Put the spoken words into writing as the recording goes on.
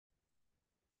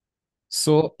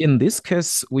So in this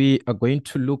case, we are going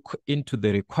to look into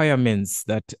the requirements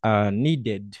that are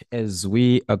needed as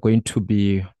we are going to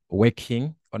be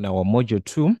working on our module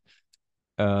two,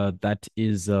 that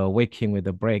is working with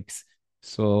the brakes.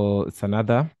 So it's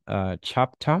another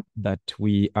chapter that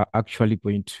we are actually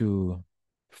going to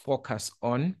focus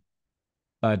on.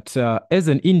 But as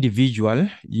an individual,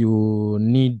 you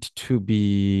need to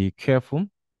be careful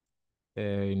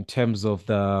in terms of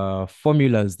the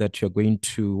formulas that you're going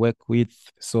to work with.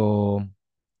 So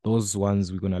those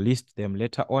ones, we're going to list them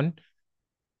later on.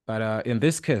 But in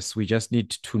this case, we just need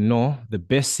to know the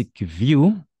basic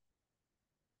view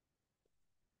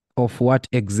of what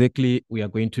exactly we are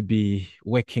going to be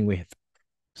working with.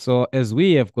 So as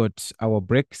we have got our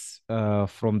brakes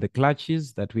from the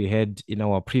clutches that we had in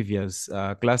our previous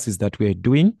classes that we're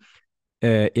doing,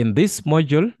 in this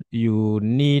module, you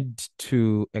need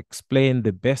to explain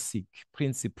the basic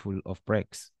principle of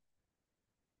brakes.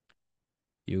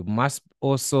 You must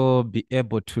also be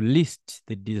able to list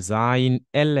the design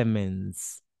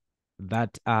elements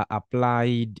that are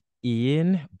applied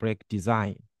in brake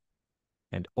design,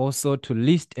 and also to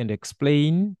list and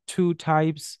explain two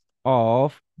types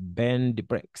of bend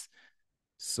brakes.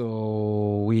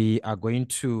 So we are going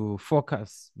to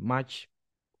focus much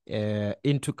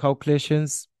into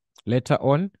calculations later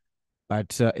on.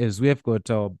 But as we have got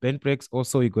our bend brakes,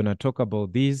 also we're going to talk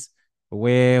about these,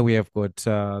 where we have got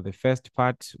the first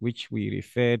part, which we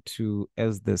refer to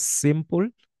as the simple.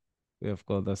 We have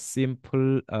got the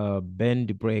simple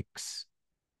bend brakes.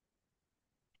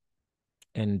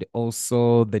 And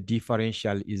also the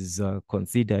differential is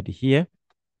considered here.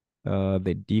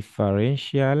 The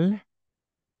differential,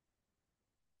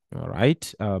 all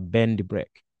right, bend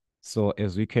brake. So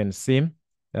as we can see,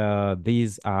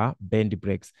 these are bend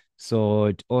brakes. So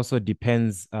it also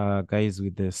depends, guys,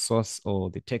 with the source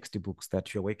or the textbooks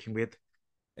that you're working with,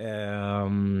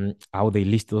 how they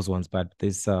list those ones. But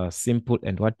there's simple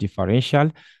and what differential.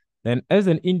 Then as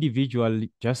an individual,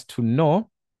 just to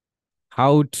know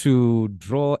how to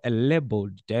draw a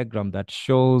labeled diagram that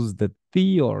shows the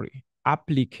theory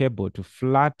applicable to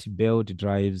flat belt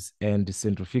drives and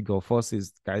centrifugal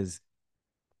forces, guys.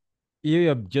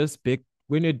 You are just back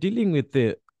when you're dealing with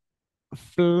the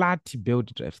flat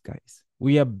belt drives, guys.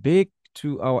 We are back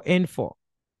to our N4.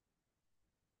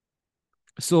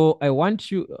 So I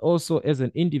want you also as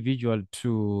an individual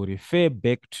to refer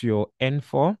back to your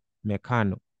N4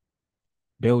 Mechano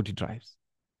belt drives.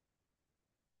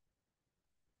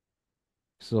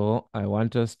 So I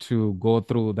want us to go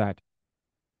through that.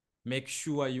 Make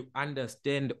sure you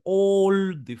understand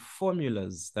all the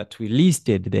formulas that we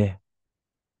listed there.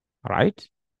 All right.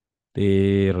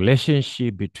 The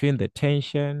relationship between the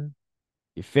tension,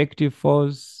 effective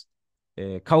force,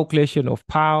 calculation of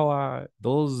power,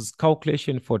 those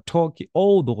calculation for torque,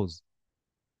 all those.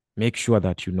 Make sure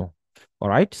that you know. All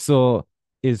right. So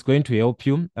it's going to help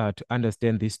you to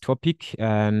understand this topic.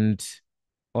 And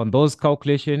on those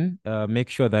calculation, make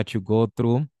sure that you go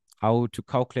through how to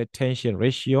calculate tension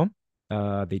ratio,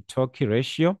 the torque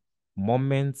ratio,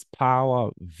 moments,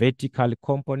 power, vertical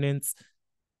components,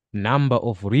 number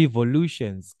of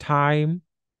revolutions, time,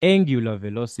 angular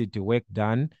velocity, work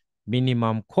done,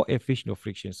 minimum coefficient of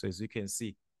friction. So as you can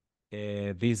see,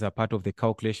 these are part of the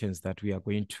calculations that we are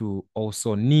going to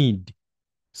also need.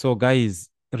 So guys,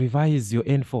 revise your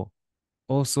info.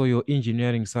 Also, your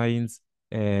engineering science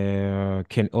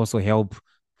can also help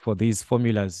for these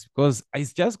formulas, because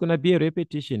it's just going to be a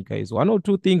repetition, guys. One or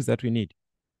two things that we need.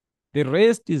 The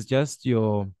rest is just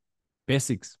your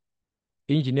basics.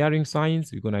 Engineering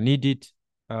science, you're going to need it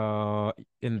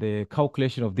in the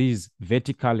calculation of these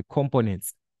vertical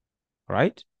components,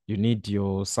 right? You need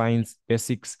your science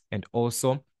basics and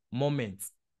also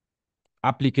moments.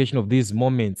 Application of these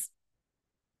moments.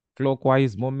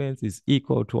 Clockwise moments is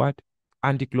equal to what?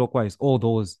 Anti-clockwise. All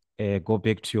those go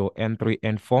back to your N3,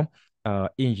 N4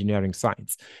 engineering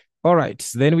science. All right,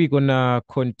 then we're going to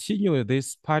continue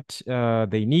this part.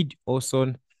 They need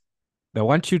also, they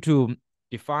want you to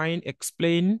define,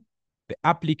 explain the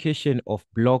application of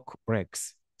block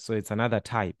brakes. So it's another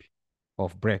type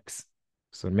of brakes.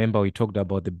 So remember, we talked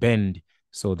about the bend.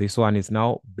 So this one is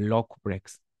now block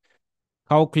brakes.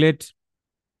 Calculate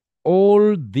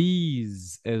all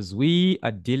these as we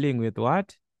are dealing with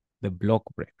what? The block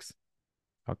brakes.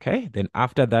 Okay. Then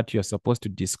after that, you're supposed to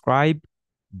describe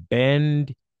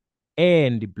bend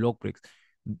and block brakes.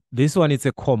 This one is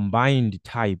a combined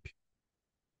type.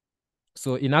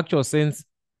 So in actual sense,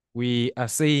 we are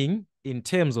saying in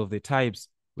terms of the types,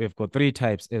 we've got three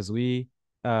types as we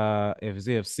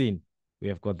have seen. We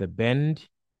have got the bend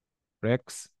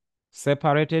brakes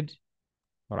separated.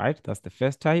 All right. That's the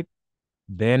first type.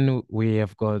 Then we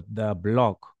have got the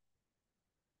block.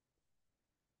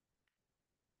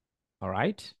 All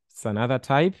right. It's another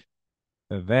type.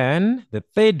 Then the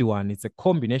third one is a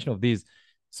combination of these.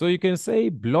 So you can say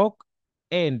block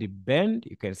and bend.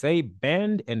 You can say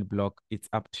bend and block. It's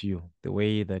up to you, the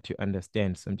way that you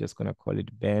understand. So I'm just going to call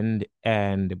it bend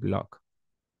and block.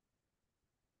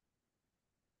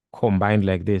 Combined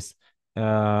like this.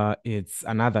 It's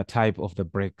another type of the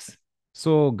brakes.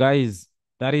 So guys,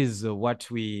 that is what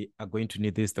we are going to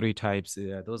need, these three types.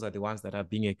 Those are the ones that are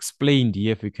being explained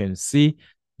here. If you can see,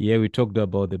 here we talked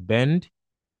about the bend.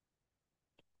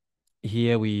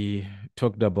 Here we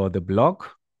talked about the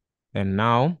block. And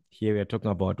now here we are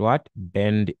talking about what?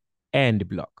 Bend and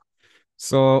block.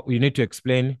 So you need to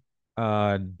explain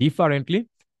differently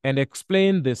and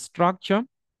explain the structure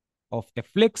of a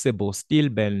flexible steel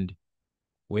bend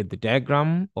with the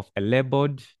diagram of a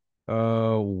labeled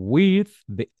with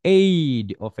the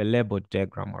aid of a labeled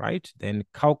diagram, all right? Then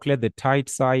calculate the tight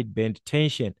side bend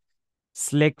tension,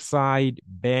 slack side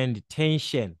bend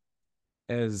tension.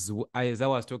 As I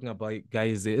was talking about,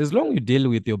 guys, as long as you deal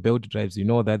with your belt drives, you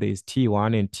know that there is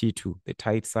T1 and T2, the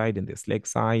tight side and the slack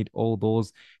side, all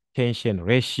those tension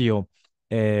ratio.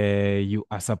 You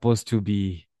are supposed to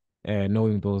be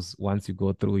knowing those once you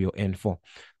go through your N4.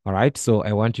 All right. So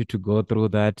I want you to go through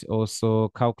that, also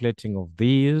calculating of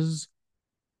these,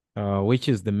 which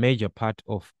is the major part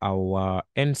of our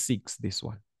N6, this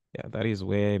one. Yeah, that is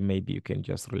where maybe you can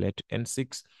just relate to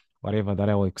N6, whatever that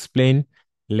I will explain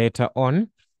later on.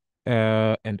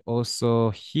 And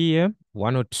also here,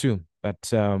 one or two,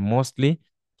 but mostly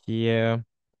here,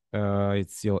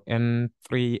 it's your N3,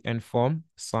 N4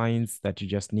 signs that you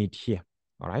just need here,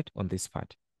 all right, on this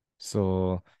part.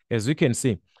 So as we can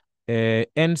see,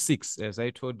 N6, as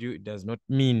I told you, it does not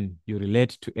mean you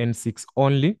relate to N6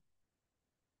 only.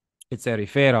 It's a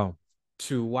referral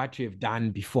to what we've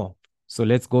done before. So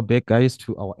let's go back, guys,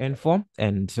 to our N4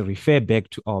 and refer back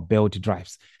to our belt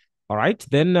drives. All right.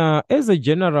 Then as a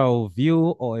general view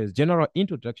or as general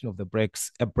introduction of the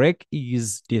brakes, a brake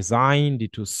is designed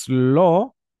to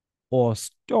slow or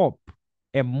stop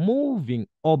a moving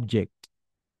object.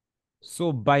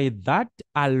 So by that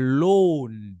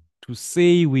alone, to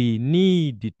say we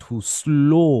need to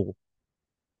slow,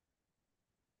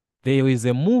 there is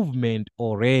a movement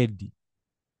already.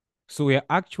 So we are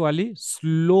actually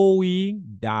slowing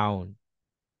down.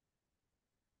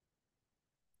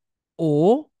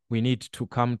 Or we need to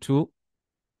come to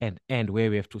an end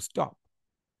where we have to stop.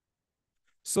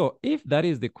 So if that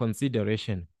is the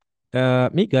consideration,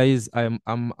 me guys, I'm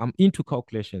into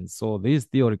calculations. So these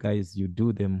theory guys, you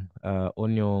do them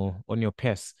on your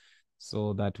pace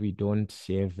so that we don't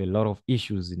have a lot of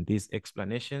issues in these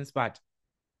explanations. But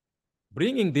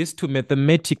bringing this to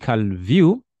mathematical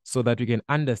view so that we can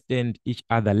understand each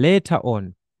other later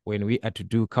on when we are to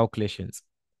do calculations.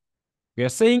 We are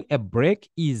saying a brake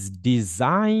is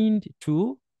designed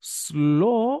to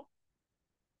slow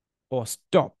or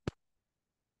stop.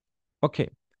 Okay,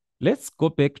 let's go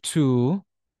back to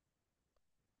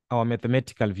our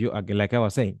mathematical view again, like I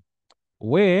was saying,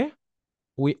 where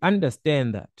we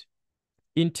understand that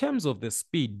in terms of the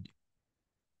speed,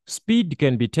 speed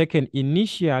can be taken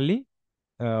initially,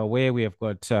 where we have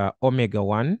got omega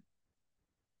 1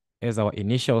 as our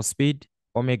initial speed,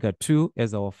 omega 2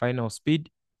 as our final speed.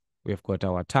 We've got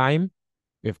our time,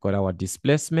 we've got our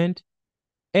displacement,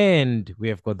 and we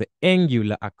have got the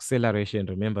angular acceleration.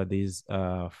 Remember these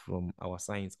from our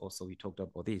science also, we talked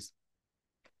about this.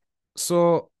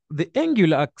 So the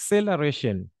angular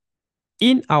acceleration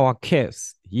in our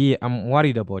case, here I'm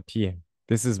worried about here.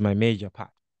 This is my major part.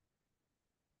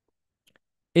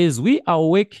 Is we are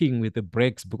working with the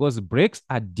brakes because brakes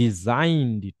are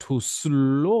designed to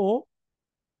slow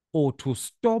or to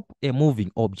stop a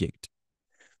moving object.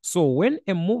 So when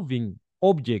a moving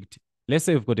object, let's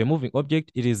say we've got a moving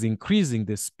object, it is increasing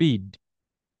the speed.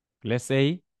 Let's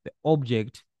say the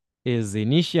object is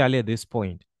initially at this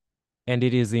point and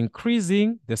it is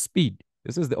increasing the speed.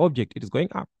 This is the object, it is going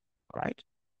up, all right?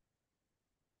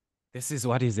 This is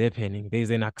what is happening. There is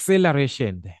an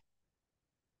acceleration there.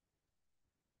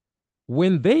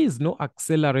 When there is no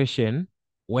acceleration,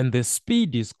 when the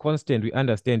speed is constant, we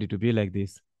understand it to be like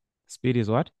this. Speed is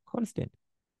what? Constant.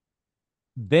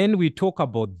 Then we talk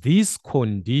about this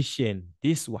condition,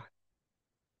 this one.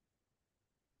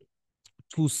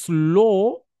 To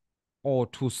slow or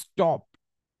to stop.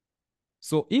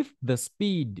 So if the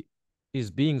speed is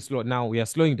being slowed, now we are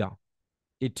slowing down.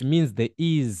 It means there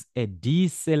is a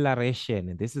deceleration.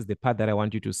 And this is the part that I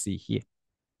want you to see here.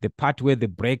 The part where the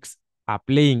brakes are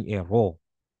playing a role.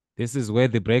 This is where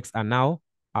the brakes are now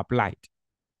applied.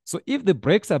 So if the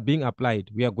brakes are being applied,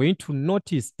 we are going to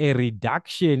notice a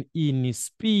reduction in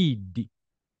speed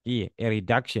here, a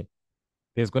reduction.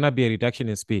 There's going to be a reduction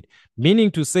in speed,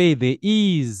 meaning to say there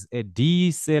is a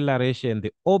deceleration.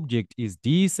 The object is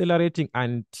decelerating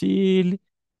until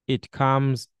it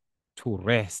comes to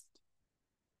rest.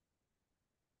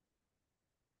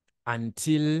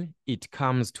 Until it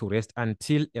comes to rest,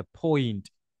 until a point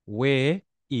where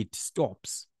it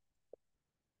stops.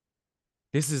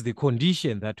 This is the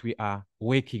condition that we are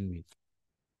working with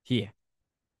here.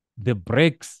 The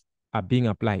brakes are being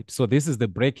applied. So this is the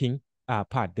braking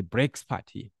part, the brakes part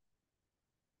here.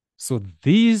 So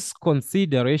this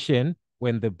consideration,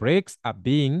 when the brakes are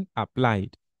being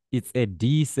applied, it's a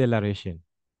deceleration.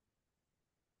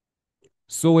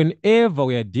 So whenever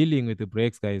we are dealing with the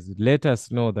brakes, guys, let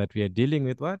us know that we are dealing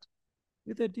with what?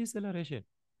 With a deceleration.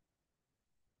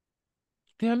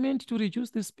 They are meant to reduce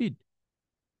the speed.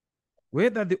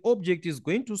 Whether the object is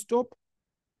going to stop,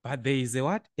 but there is a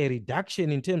what? A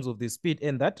reduction in terms of the speed.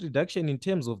 And that reduction in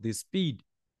terms of the speed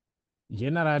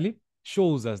generally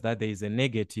shows us that there is a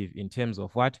negative in terms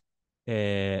of what?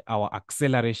 Our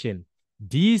acceleration.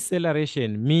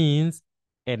 Deceleration means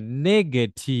a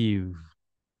negative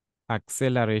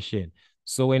acceleration.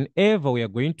 So whenever we are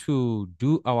going to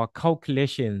do our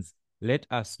calculations, let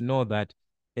us know that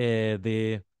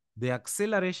the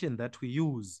acceleration that we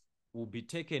use will be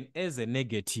taken as a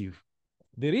negative.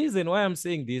 The reason why I'm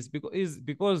saying this is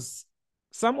because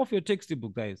some of your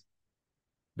textbook guys,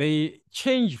 they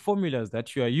change formulas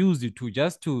that you are used to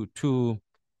just to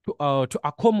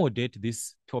accommodate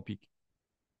this topic,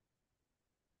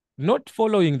 not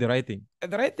following the right thing.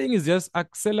 The right thing is just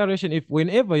acceleration. If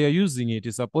whenever you're using it,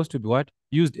 it's supposed to be what?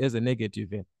 Used as a negative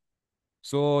verb.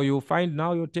 So you find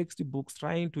now your textbooks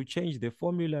trying to change the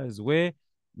formulas where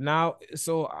now,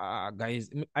 so guys,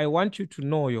 I want you to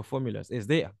know your formulas as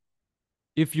they are.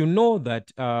 If you know that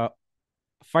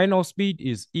final speed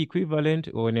is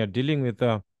equivalent when you're dealing with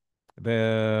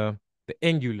the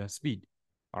angular speed,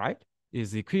 all right,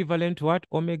 is equivalent to what?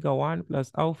 Omega 1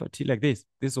 plus alpha t, like this.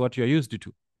 This is what you're used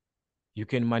to. You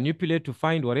can manipulate to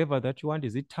find whatever that you want.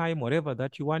 Is it time? Whatever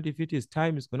that you want. If it is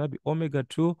time, it's going to be omega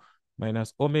 2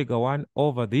 minus omega 1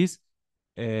 over this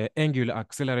angular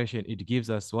acceleration. It gives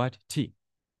us what? T.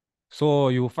 So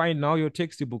you find now your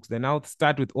textbooks, they now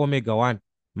start with omega 1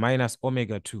 minus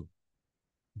omega 2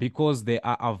 because they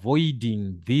are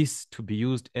avoiding this to be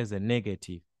used as a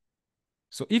negative.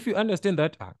 So if you understand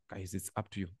that, guys, it's up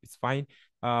to you. It's fine.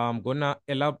 I'm gonna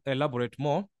elaborate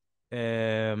more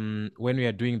when we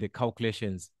are doing the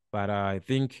calculations, but I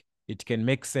think it can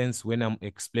make sense when I'm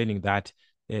explaining that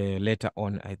later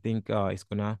on. I think it's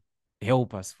gonna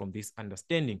help us from this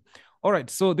understanding. All right,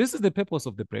 so this is the purpose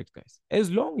of the brakes, guys.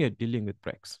 As long as you're dealing with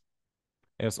brakes,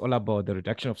 it's all about the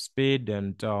reduction of speed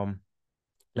and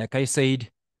like I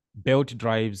said, belt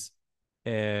drives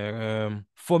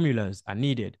formulas are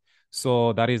needed.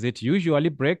 So that is it. Usually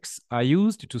brakes are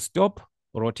used to stop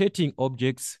rotating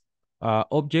object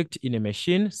in a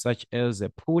machine, such as a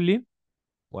pulley.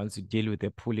 Once you deal with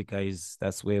a pulley, guys,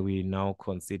 that's where we now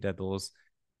consider those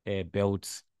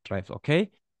belt drives, okay?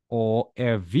 Or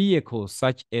a vehicle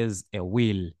such as a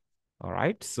wheel. All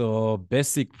right, so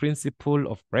basic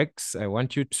principle of brakes. I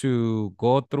want you to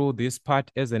go through this part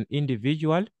as an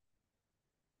individual.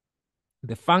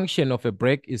 The function of a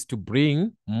brake is to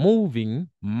bring moving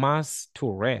mass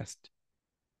to rest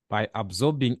by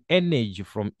absorbing energy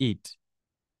from it.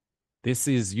 This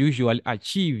is usually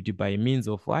achieved by means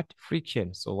of what?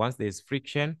 Friction. So once there's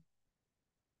friction,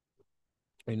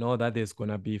 we know that there's going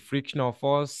to be frictional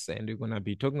force, and we're going to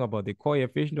be talking about the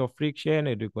coefficient of friction,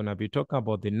 and we're going to be talking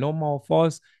about the normal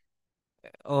force.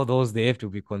 All those, they have to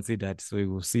be considered. So we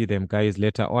will see them, guys,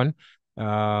 later on.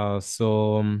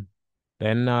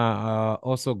 Then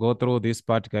also go through this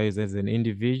part, guys, as an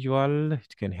individual.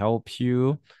 It can help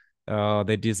you.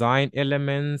 The design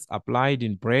elements applied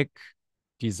in brake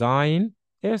design.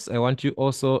 Yes, I want you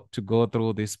also to go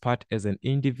through this part as an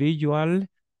individual.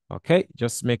 Okay,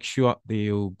 just make sure that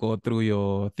you go through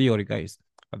your theory, guys.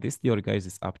 This theory, guys,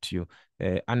 is up to you.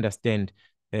 Understand.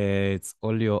 It's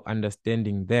all your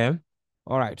understanding there.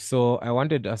 All right, so I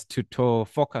wanted us to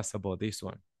focus about this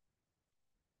one.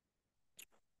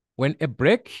 When a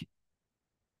brake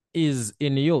is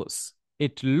in use,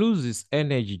 it loses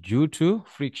energy due to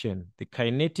friction. The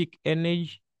kinetic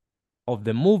energy of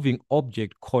the moving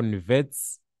object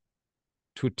converts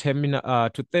to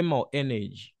thermal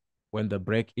energy when the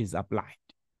brake is applied.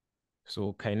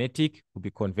 So kinetic will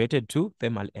be converted to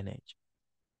thermal energy.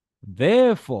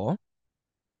 Therefore,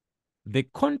 the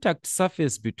contact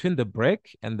surface between the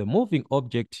brake and the moving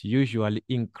object usually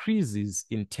increases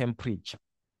in temperature.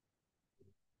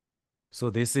 So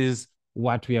this is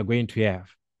what we are going to have.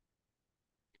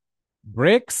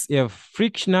 Brakes have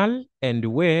frictional and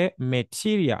wear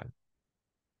material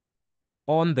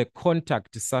on the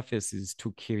contact surfaces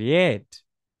to create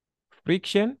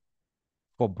friction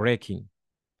for braking.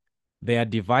 They are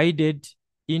divided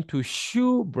into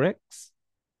shoe brakes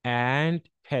and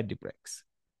pad brakes.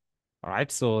 All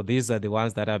right, so these are the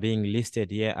ones that are being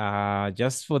listed here.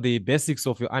 Just for the basics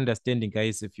of your understanding,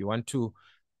 guys, if you want to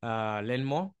learn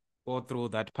more, go through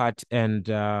that part and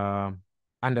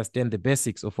understand the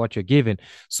basics of what you're given.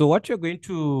 So what you're going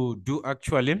to do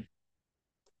actually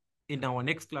in our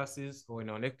next classes or in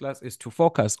our next class is to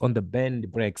focus on the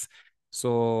bend brakes.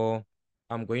 So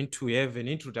I'm going to have an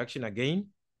introduction again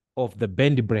of the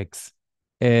bend brakes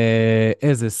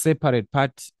as a separate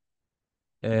part,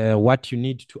 what you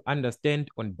need to understand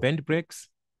on bend brakes,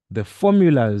 the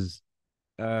formulas.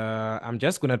 I'm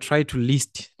just going to try to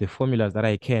list the formulas that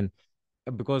I can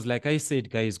because like I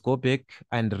said, guys, go back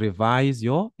and revise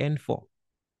your N4.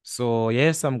 So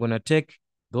yes, I'm going to take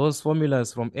those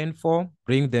formulas from N4,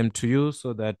 bring them to you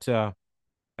so that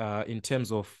in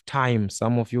terms of time,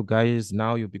 some of you guys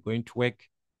now you'll be going to work.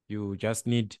 You just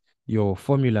need your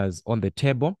formulas on the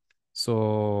table.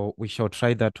 So we shall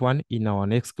try that one in our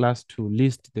next class to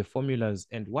list the formulas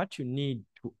and what you need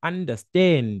to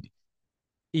understand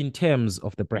in terms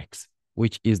of the brakes,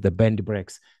 which is the bend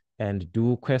brakes, and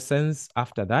do questions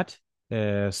after that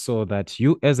so that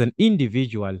you as an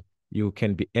individual, you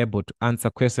can be able to answer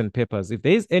question papers. If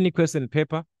there is any question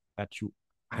paper that you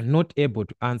are not able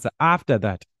to answer after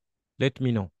that, let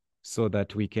me know so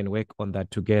that we can work on that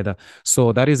together.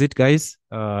 So that is it, guys.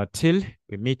 Till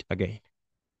we meet again.